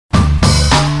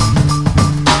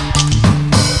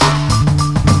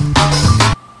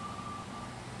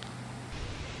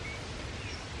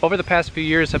Over the past few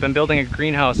years, I've been building a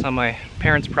greenhouse on my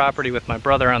parents' property with my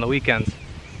brother on the weekends.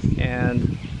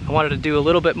 And I wanted to do a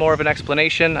little bit more of an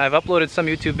explanation. I've uploaded some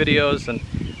YouTube videos, and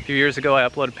a few years ago I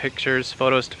uploaded pictures,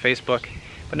 photos to Facebook,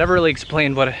 but never really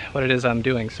explained what it is I'm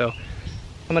doing. So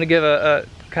I'm gonna give a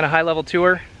kind of high-level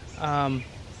tour,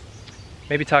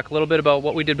 maybe talk a little bit about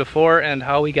what we did before and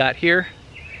how we got here.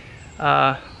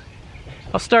 I'll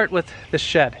start with the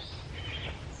shed.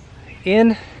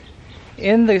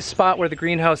 In the spot where the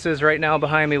greenhouse is right now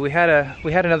behind me, we had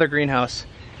another greenhouse,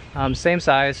 same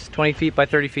size, 20 feet by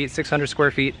 30 feet, 600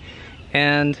 square feet,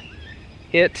 and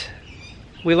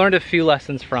we learned a few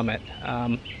lessons from it.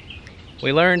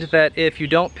 We learned that if you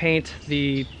don't paint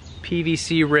the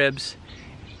PVC ribs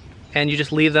and you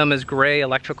just leave them as gray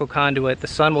electrical conduit, the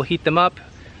sun will heat them up,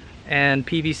 and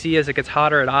PVC, as it gets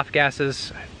hotter, it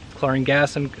off-gases, chlorine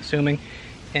gas I'm assuming,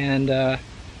 and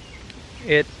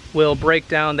it will break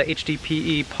down the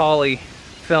HDPE poly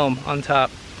film on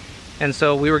top. And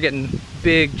so we were getting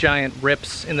big giant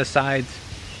rips in the sides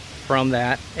from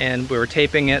that, and we were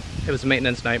taping it. It was a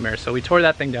maintenance nightmare, so we tore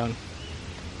that thing down.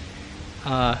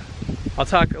 I'll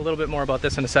talk a little bit more about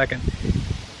this in a second.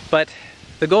 But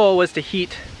the goal was to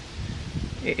heat,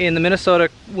 in the Minnesota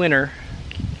winter,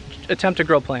 attempt to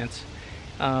grow plants.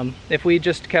 If we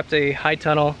just kept a high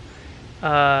tunnel,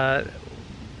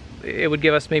 it would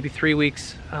give us maybe 3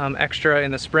 weeks extra in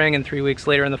the spring and 3 weeks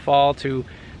later in the fall to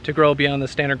grow beyond the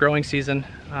standard growing season.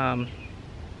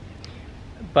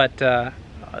 But kind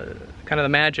of the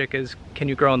magic is, can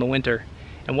you grow in the winter,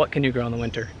 and what can you grow in the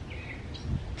winter?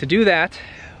 To do that,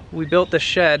 we built the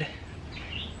shed,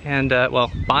 and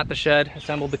well, bought the shed,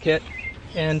 assembled the kit,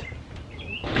 and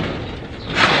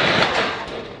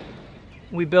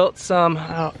we built some,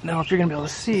 I don't know if you're gonna be able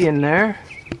to see in there.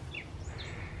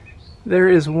 There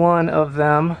is one of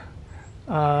them,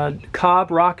 Cobb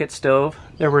rocket stove.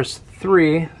 There was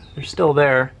 3, they're still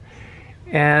there.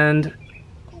 And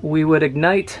we would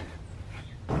ignite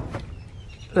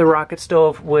the rocket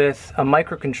stove with a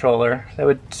microcontroller that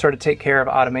would sort of take care of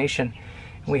automation.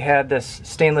 We had this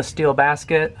stainless steel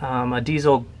basket, a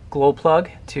diesel glow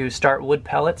plug to start wood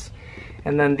pellets,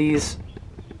 and then these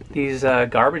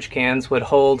garbage cans would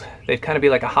hold, they'd kind of be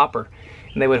like a hopper,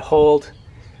 and they would hold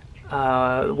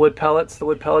wood pellets. The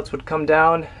wood pellets would come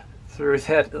down through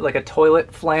that, like a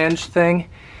toilet flange thing,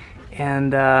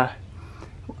 and a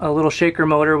little shaker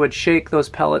motor would shake those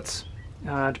pellets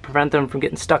to prevent them from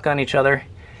getting stuck on each other.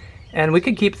 And we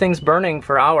could keep things burning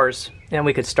for hours, and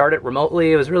we could start it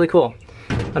remotely. It was really cool.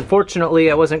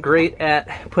 Unfortunately, I wasn't great at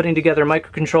putting together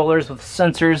microcontrollers with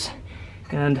sensors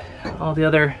and all the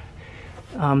other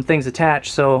things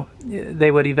attached, so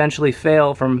they would eventually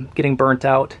fail from getting burnt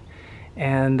out.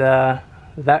 And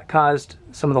that caused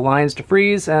some of the lines to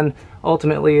freeze, and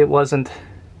ultimately it wasn't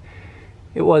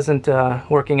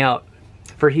working out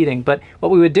for heating. But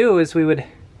what we would do is we would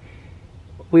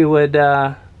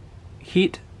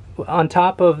heat on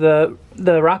top of the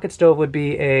rocket stove. Would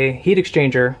be a heat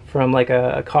exchanger from like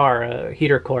a car, a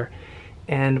heater core,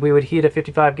 and we would heat a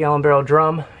 55-gallon barrel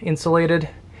drum, insulated,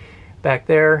 back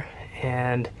there,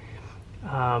 and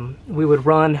we would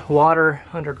run water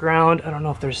underground. I don't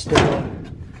know if there's still,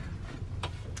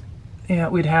 yeah,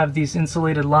 we'd have these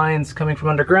insulated lines coming from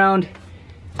underground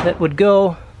that would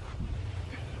go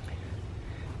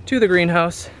to the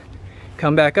greenhouse,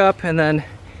 come back up, and then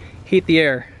heat the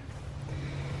air.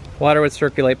 Water would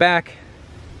circulate back.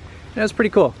 That was pretty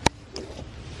cool.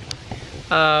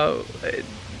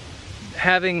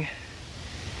 Having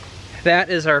that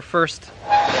as our first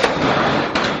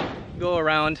go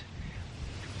around,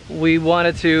 we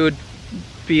wanted to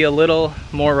be a little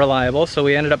more reliable, so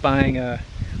we ended up buying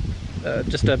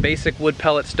just a basic wood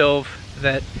pellet stove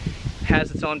that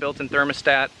has its own built-in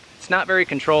thermostat. It's not very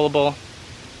controllable.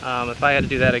 If I had to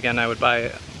do that again, I would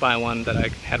buy one that I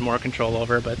had more control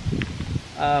over, but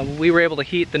we were able to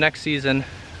heat the next season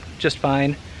just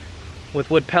fine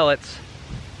with wood pellets.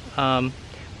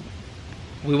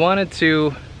 We wanted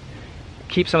to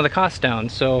keep some of the costs down,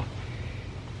 so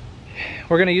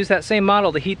we're going to use that same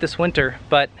model to heat this winter,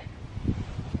 but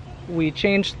we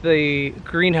changed the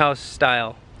greenhouse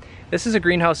style. This is a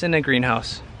greenhouse in a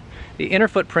greenhouse. The inner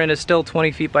footprint is still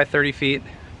 20 feet by 30 feet,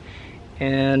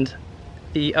 and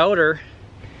the outer,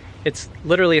 it's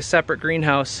literally a separate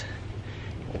greenhouse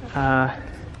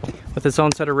with its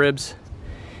own set of ribs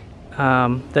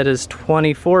that is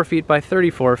 24 feet by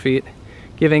 34 feet,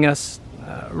 giving us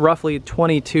roughly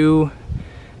 22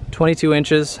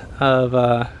 inches of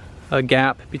a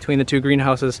gap between the two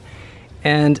greenhouses.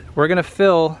 And we're gonna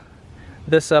fill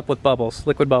this up with bubbles,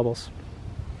 liquid bubbles.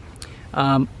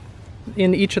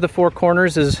 In each of the 4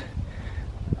 corners is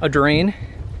a drain,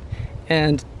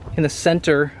 and in the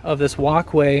center of this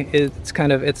walkway, it's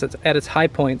at its high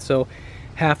point, so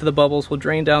half of the bubbles will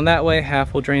drain down that way,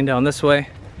 half will drain down this way,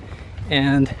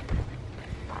 and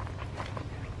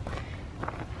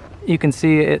you can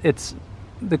see it's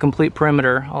the complete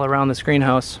perimeter all around this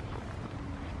greenhouse.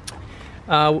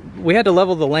 We had to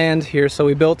level the land here, so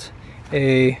we built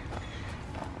a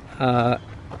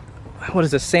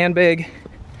sandbag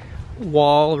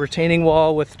wall, retaining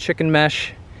wall with chicken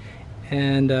mesh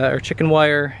and or chicken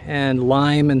wire and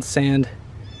lime and sand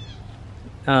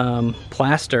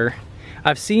plaster.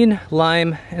 I've seen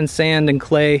lime and sand and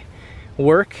clay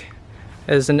work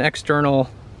as an external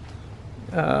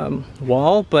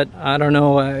wall, but I don't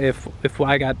know if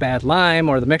I got bad lime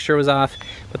or the mixture was off,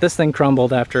 but this thing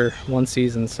crumbled after one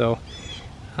season, so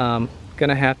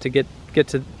gonna have to get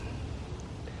to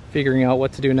figuring out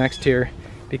what to do next here,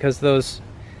 because those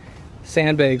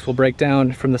sandbags will break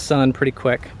down from the sun pretty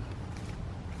quick.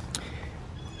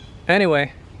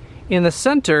 Anyway, in the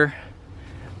center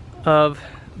of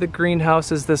the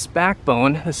greenhouse is this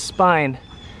backbone, this spine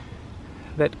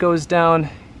that goes down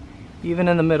even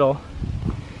in the middle,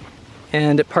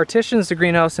 and it partitions the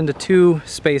greenhouse into two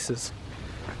spaces.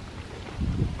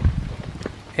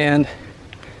 And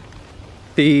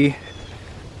the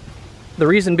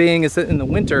reason being is that in the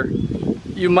winter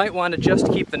you might want to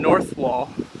just keep the north wall,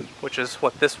 which is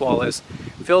what this wall is,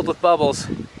 filled with bubbles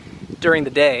during the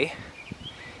day.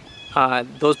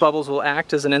 Those bubbles will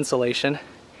act as an insulation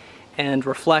and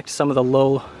reflect some of the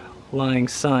low-lying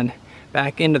sun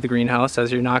back into the greenhouse,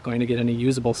 as you're not going to get any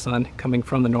usable sun coming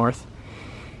from the north.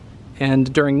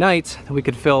 And during nights, we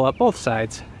could fill up both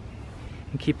sides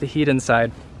and keep the heat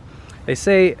inside. They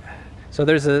say, so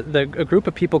there's a group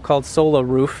of people called Sola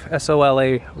Roof,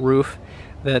 S-O-L-A Roof,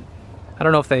 that I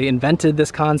don't know if they invented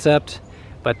this concept,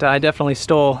 but I definitely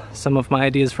stole some of my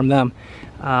ideas from them.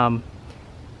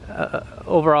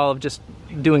 Overall, of just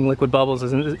doing liquid bubbles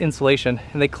as an insulation.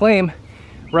 And they claim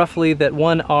roughly that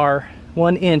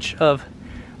 1 inch of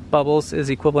bubbles is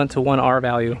equivalent to 1 R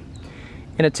value.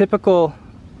 In a typical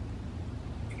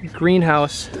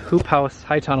greenhouse, hoop house,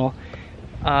 high tunnel,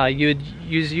 you'd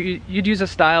use a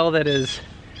style that is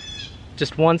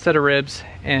just one set of ribs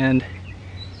and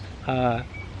a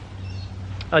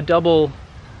double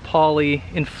poly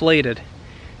inflated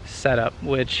setup,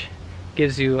 which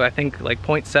gives you, I think, like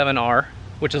 0.7 R,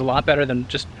 which is a lot better than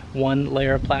just one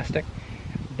layer of plastic.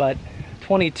 But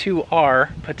 22 R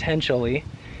potentially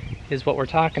is what we're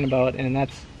talking about, and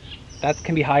that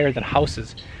can be higher than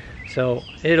houses. So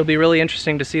it'll be really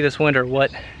interesting to see this winter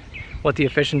what the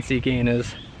efficiency gain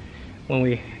is when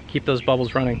we keep those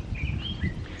bubbles running.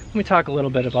 Let me talk a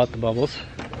little bit about the bubbles.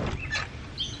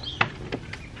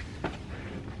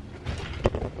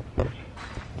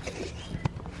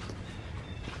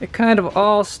 It kind of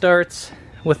all starts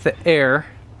with the air.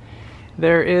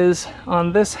 There is,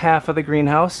 on this half of the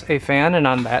greenhouse, a fan, and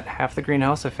on that half of the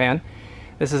greenhouse, a fan.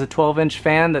 This is a 12-inch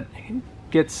fan that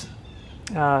gets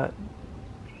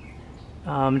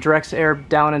directs air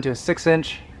down into a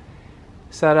 6-inch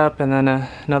setup, and then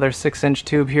another 6-inch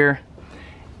tube here.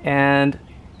 And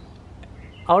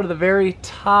out of the very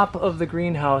top of the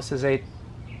greenhouse is a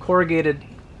corrugated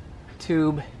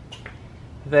tube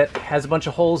that has a bunch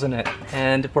of holes in it,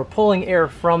 and we're pulling air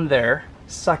from there,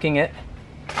 sucking it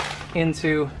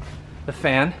into the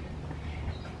fan,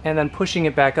 and then pushing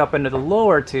it back up into the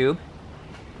lower tube,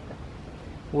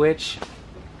 which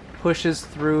pushes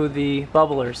through the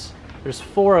bubblers. There's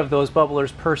 4 of those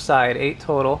bubblers per side, 8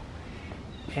 total.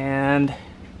 And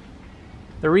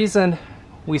the reason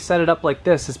we set it up like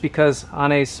this is because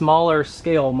on a smaller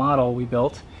scale model we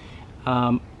built,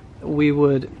 we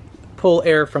would pull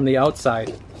air from the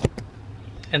outside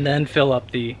and then fill up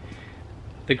the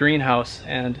greenhouse.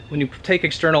 And when you take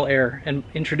external air and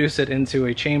introduce it into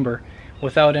a chamber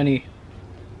without any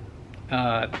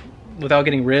without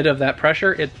getting rid of that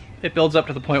pressure, it builds up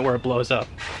to the point where it blows up.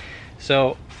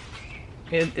 So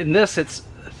in this, it's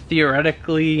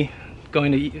theoretically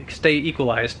going to stay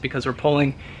equalized because we're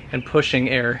pulling and pushing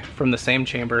air from the same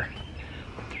chamber.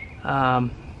 For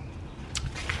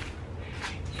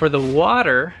the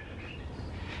water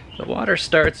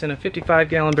starts in a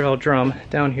 55-gallon barrel drum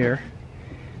down here.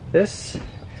 This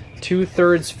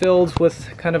 2/3 filled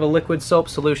with kind of a liquid soap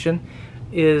solution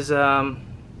is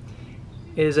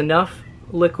enough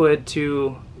liquid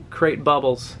to create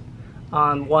bubbles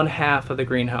on 1/2 of the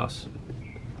greenhouse.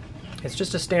 It's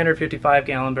just a standard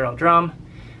 55-gallon barrel drum.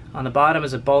 On the bottom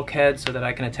is a bulkhead so that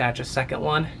I can attach a second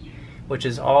one, which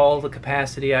is all the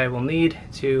capacity I will need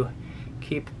to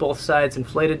keep both sides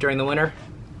inflated during the winter.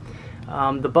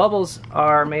 The bubbles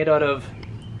are made out of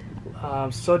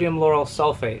sodium lauryl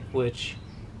sulfate, which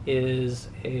is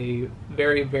a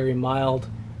very, very mild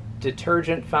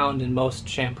detergent found in most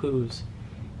shampoos.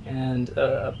 And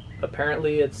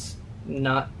apparently it's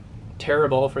not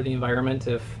terrible for the environment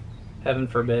if, heaven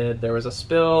forbid, there was a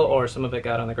spill or some of it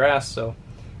got on the grass, so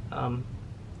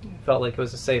felt like it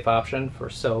was a safe option for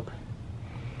soap.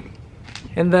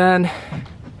 And then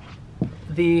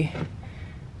the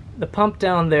pump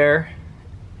down there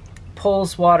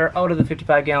pulls water out of the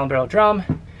 55-gallon barrel drum,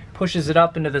 pushes it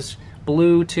up into this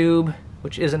blue tube,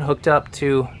 which isn't hooked up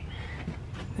to,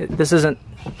 this isn't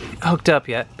hooked up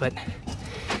yet, but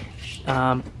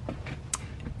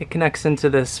it connects into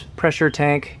this pressure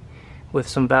tank with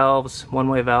some valves,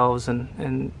 one-way valves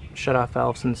and shut-off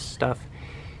valves and stuff.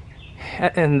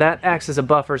 And that acts as a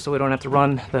buffer so we don't have to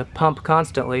run the pump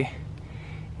constantly.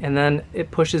 And then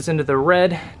it pushes into the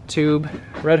red tube,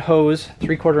 red hose,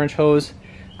 3/4 inch hose,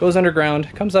 goes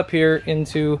underground, comes up here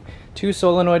into 2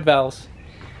 solenoid valves,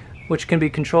 which can be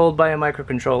controlled by a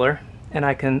microcontroller. And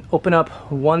I can open up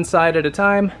one side at a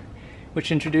time,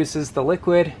 which introduces the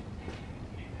liquid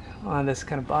on this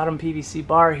kind of bottom PVC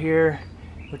bar here,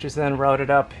 which is then routed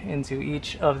up into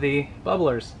each of the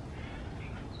bubblers,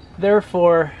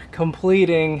 therefore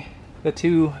completing the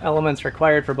 2 elements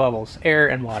required for bubbles, air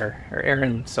and water, or air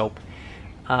and soap.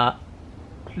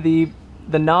 The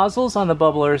nozzles on the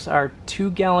bubblers are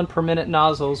 2-gallon per minute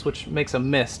nozzles, which makes a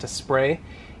mist, a spray,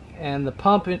 and the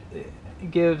pump it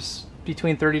gives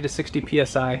between 30 to 60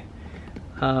 psi.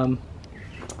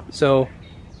 So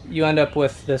you end up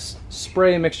with this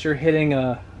spray mixture hitting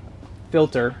a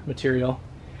filter material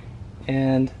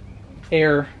and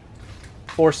air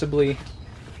forcibly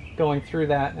going through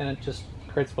that, and it just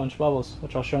creates a bunch of bubbles,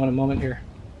 which I'll show in a moment here.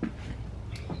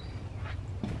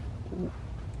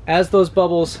 As those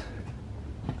bubbles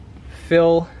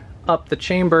fill up the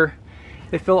chamber,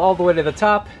 they fill all the way to the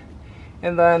top,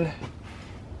 and then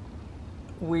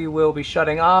we will be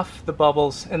shutting off the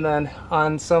bubbles, and then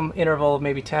on some interval of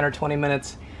maybe 10 or 20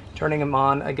 minutes, turning them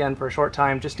on again for a short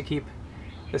time just to keep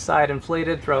the side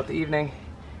inflated throughout the evening.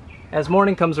 As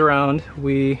morning comes around,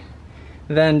 we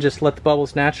then just let the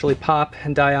bubbles naturally pop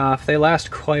and die off. They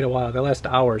last quite a while, they last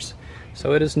hours.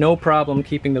 So it is no problem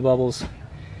keeping the bubbles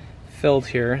filled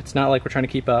here. It's not like we're trying to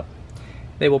keep up.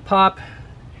 They will pop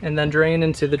and then drain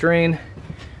into the drain,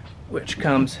 which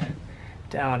comes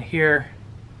down here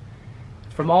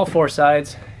from all 4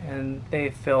 sides, and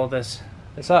they fill this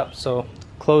up. So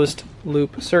closed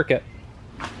loop circuit.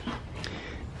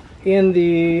 In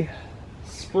the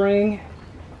spring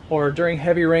or during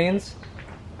heavy rains,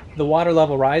 the water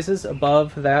level rises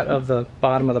above that of the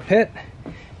bottom of the pit.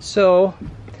 So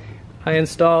I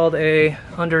installed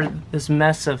under this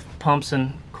mess of pumps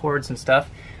and cords and stuff,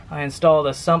 I installed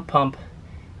a sump pump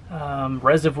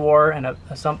reservoir and a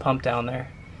sump pump down there.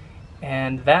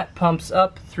 And that pumps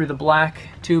up through the black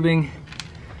tubing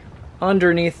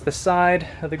underneath the side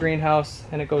of the greenhouse,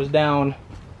 and it goes down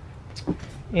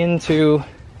into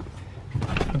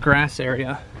a grass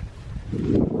area.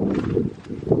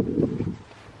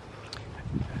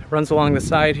 Runs along the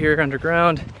side here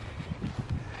underground,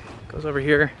 goes over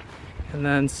here, and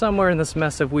then somewhere in this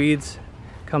mess of weeds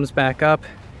comes back up,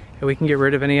 and we can get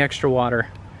rid of any extra water.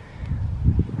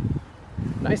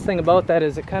 Nice thing about that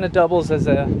is it kind of doubles as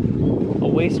a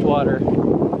wastewater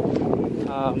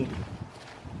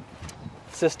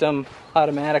system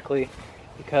automatically,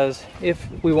 because if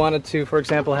we wanted to, for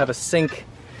example, have a sink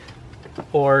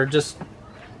or just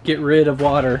get rid of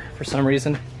water for some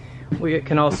reason, we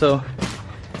can also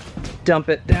dump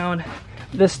it down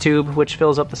this tube, which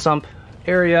fills up the sump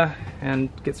area and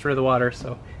gets rid of the water.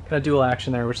 So kind of dual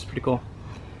action there, which is pretty cool.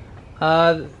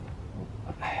 I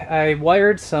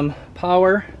wired some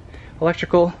power,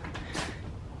 electrical,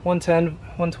 110,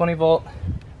 120 volt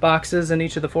boxes in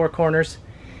each of the 4 corners,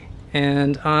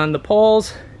 and on the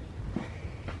poles,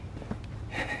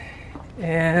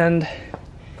 and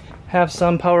have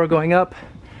some power going up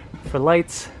for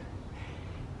lights,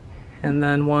 and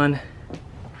then one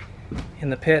in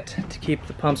the pit to keep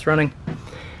the pumps running.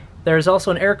 There's also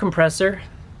an air compressor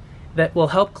that will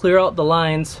help clear out the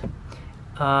lines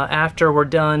after we're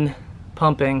done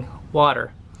pumping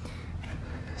water.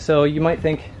 So you might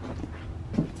think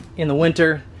in the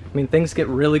winter, I mean, things get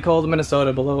really cold in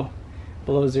Minnesota, below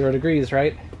 0 degrees,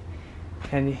 right?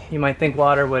 And you might think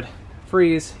water would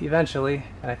freeze eventually,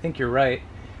 and I think you're right.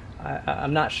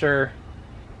 I'm not sure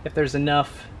if there's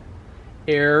enough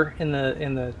air in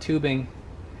the tubing,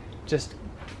 just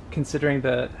considering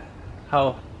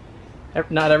how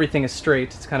not everything is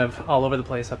straight. It's kind of all over the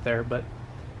place up there, but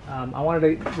I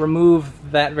wanted to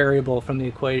remove that variable from the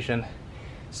equation.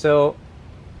 So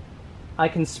I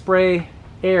can spray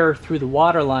air through the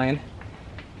water line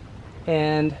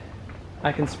and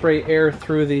I can spray air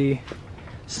through the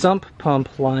sump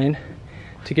pump line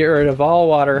to get rid of all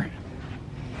water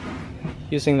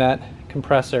using that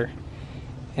compressor.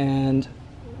 And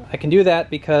I can do that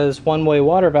because one-way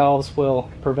water valves will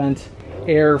prevent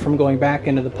air from going back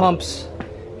into the pumps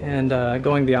and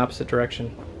going the opposite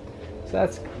direction. So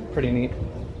that's pretty neat.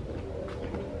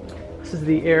 This is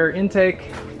the air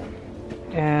intake,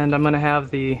 and I'm going to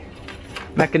have the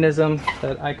mechanism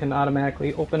that I can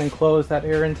automatically open and close that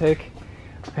air intake.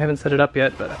 I haven't set it up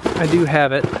yet, but I do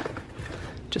have it.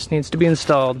 Just needs to be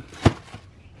installed.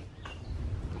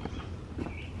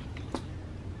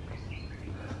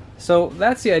 So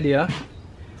that's the idea.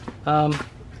 I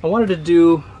wanted to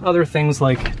do other things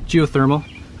like geothermal.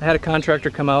 I had a contractor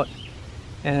come out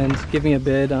and give me a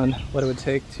bid on what it would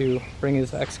take to bring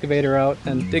his excavator out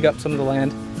and dig up some of the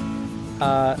land.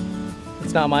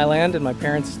 It's not my land, and my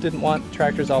parents didn't want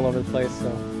tractors all over the place, so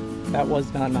that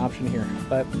was not an option here.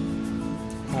 But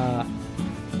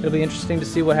it'll be interesting to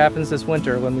see what happens this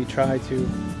winter when we try to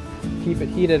keep it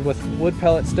heated with wood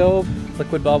pellet stove,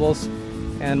 liquid bubbles,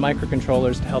 and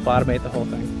microcontrollers to help automate the whole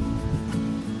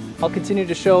thing. I'll continue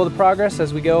to show the progress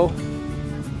as we go,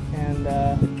 and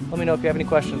let me know if you have any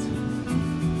questions.